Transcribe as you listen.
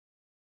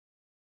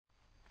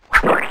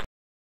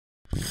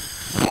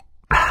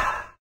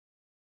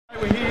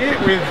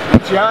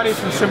Gianni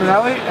from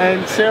Simonelli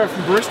and Sarah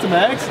from Barista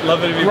Mags.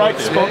 Lovely to be great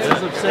with you.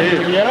 sponsors of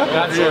SM2V Vienna.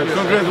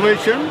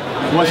 Congratulations.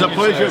 It was a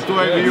pleasure to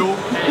have you.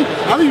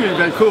 I'm in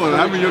Vancouver,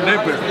 I'm your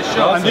neighbor.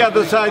 On the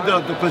other side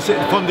of the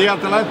Pacific, from the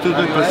Atlantic to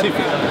the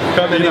Pacific.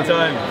 Come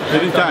anytime.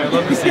 Anytime. I'd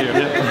love to see you.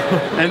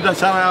 Yeah. And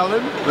Sarah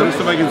Allen,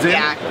 Barista Magazine.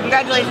 Yeah,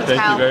 congratulations, Thank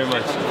Kyle. you very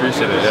much.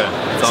 Appreciate it. Yeah.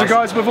 It's So awesome.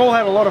 guys, we've all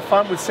had a lot of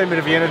fun with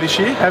SM2V Vienna this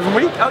year, haven't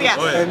we? Oh, yes.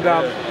 And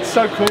it's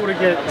so cool to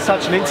get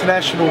such an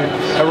international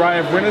array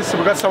of winners. So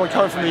we've got someone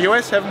coming from the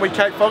US, haven't we,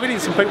 Kate Fogarty,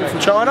 and some people from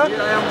China.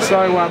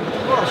 So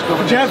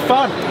did you have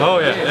fun? Oh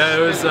yeah,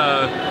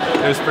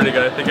 it was pretty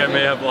good. I think I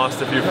may have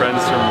lost a few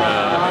friends from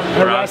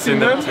harassing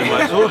them too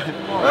much.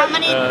 How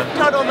many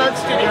total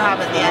votes did you have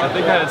at the end? I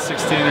think I had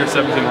 16 or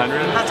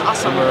 1700. That's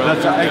awesome.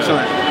 That's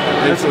excellent.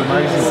 That's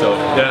amazing. So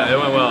yeah, it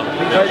went well.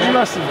 You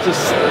must have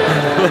just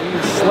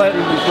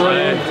slightly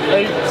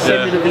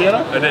SM2V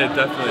Vienna. I did,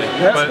 definitely.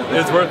 But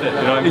it's worth it.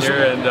 You know, I'm here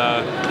and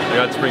I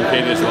got to bring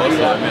Katie as well,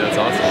 so I mean, that's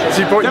awesome.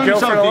 So you brought your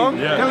girlfriend along?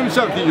 Yeah. Tell me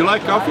something. You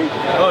like coffee?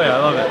 Oh yeah, I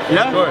love it.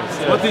 Yeah? Of course.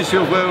 Yeah. What is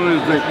your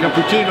favorite?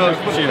 Cappuccino?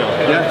 Cappuccino.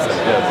 Yes.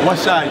 Yes. What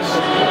size?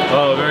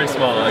 Oh, very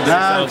small. Like 6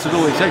 That's ounces.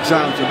 really 6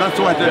 ounces. That's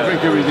what I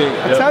drink every day.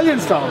 Italian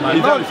style,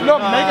 mate.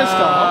 Not mega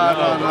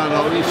style.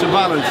 No. It's a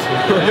balance.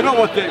 You know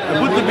what? It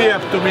wouldn't be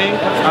up to me.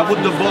 I would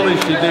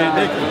abolish the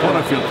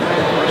water filter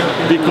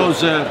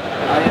because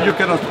you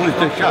cannot split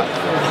the shot.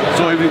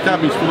 So every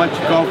time it's too much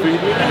coffee.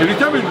 Every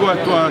time you go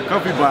to a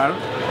coffee bar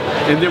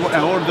and they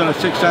order a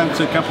 6 ounce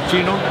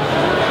cappuccino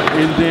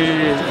and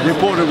they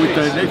pour it with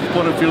the next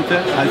water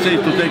filter, I say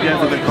to take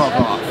half of the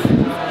coffee off.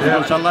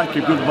 Because I like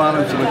a good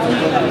balance with it.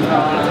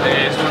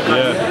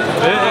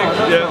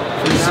 Yeah.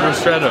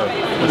 Ristretto.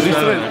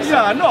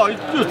 Yeah, no,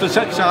 it's just a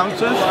 6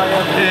 ounces,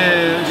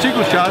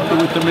 single shot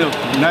with the milk,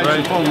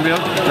 nice foam milk.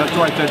 That's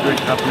why I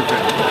drink. I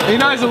prefer. He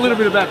knows a little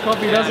bit about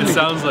coffee, doesn't he? It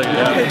sounds like it,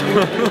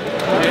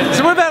 yeah.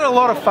 So we've had a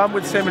lot of fun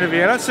with SM2V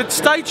Vienna, so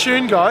stay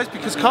tuned guys,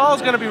 because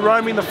Kyle's going to be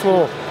roaming the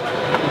floor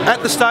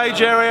at the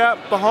stage area,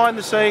 behind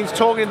the scenes,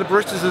 talking to the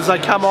baristas as they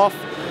come off,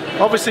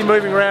 obviously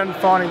moving around and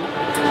finding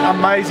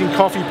amazing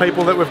coffee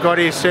people that we've got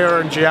here,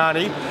 Sarah and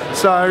Gianni.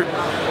 So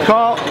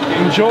Kyle,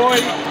 enjoy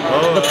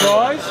the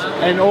prize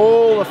and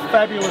all the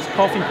fabulous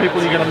coffee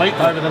people you're going to meet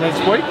over the next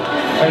week,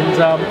 and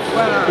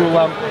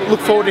we'll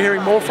look forward to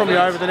hearing more from you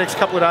over the next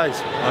couple of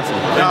days. Awesome.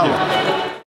 Thank you.